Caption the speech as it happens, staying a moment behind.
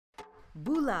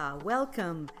Bula,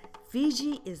 welcome!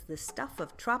 Fiji is the stuff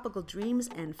of tropical dreams,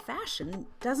 and fashion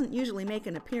doesn't usually make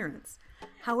an appearance.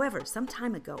 However, some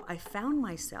time ago, I found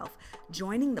myself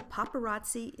joining the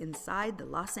paparazzi inside the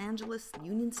Los Angeles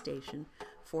Union Station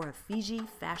for a Fiji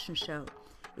fashion show.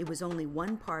 It was only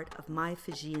one part of my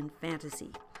Fijian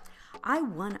fantasy. I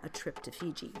won a trip to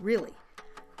Fiji, really.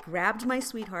 Grabbed my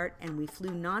sweetheart and we flew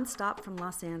nonstop from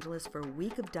Los Angeles for a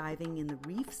week of diving in the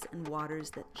reefs and waters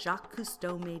that Jacques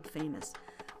Cousteau made famous.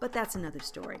 But that's another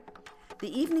story.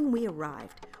 The evening we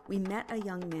arrived, we met a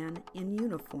young man in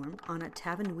uniform on a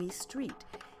Tavanui street.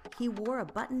 He wore a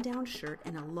button-down shirt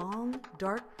and a long,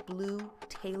 dark blue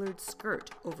tailored skirt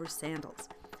over sandals.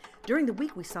 During the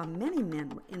week, we saw many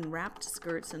men in wrapped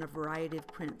skirts and a variety of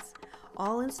prints,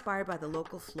 all inspired by the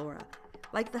local flora,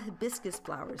 like the hibiscus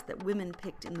flowers that women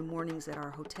picked in the mornings at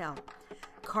our hotel.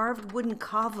 Carved wooden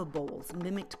kava bowls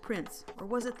mimicked prints, or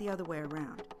was it the other way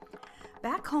around?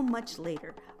 Back home much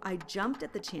later, I jumped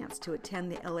at the chance to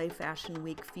attend the LA Fashion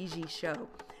Week Fiji show.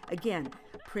 Again,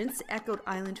 prints echoed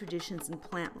island traditions and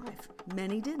plant life.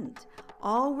 Many didn't.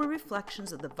 All were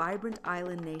reflections of the vibrant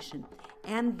island nation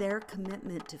and their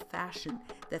commitment to fashion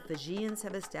that Fijians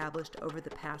have established over the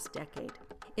past decade.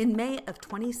 In May of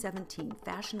 2017,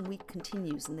 Fashion Week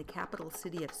continues in the capital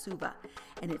city of Suva,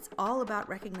 and it's all about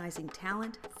recognizing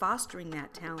talent, fostering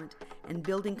that talent, and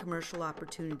building commercial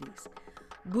opportunities.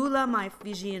 Bula, my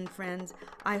Fijian friends,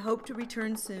 I hope to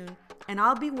return soon, and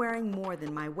I'll be wearing more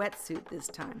than my wetsuit this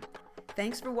time.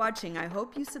 Thanks for watching. I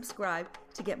hope you subscribe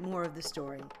to get more of the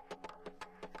story.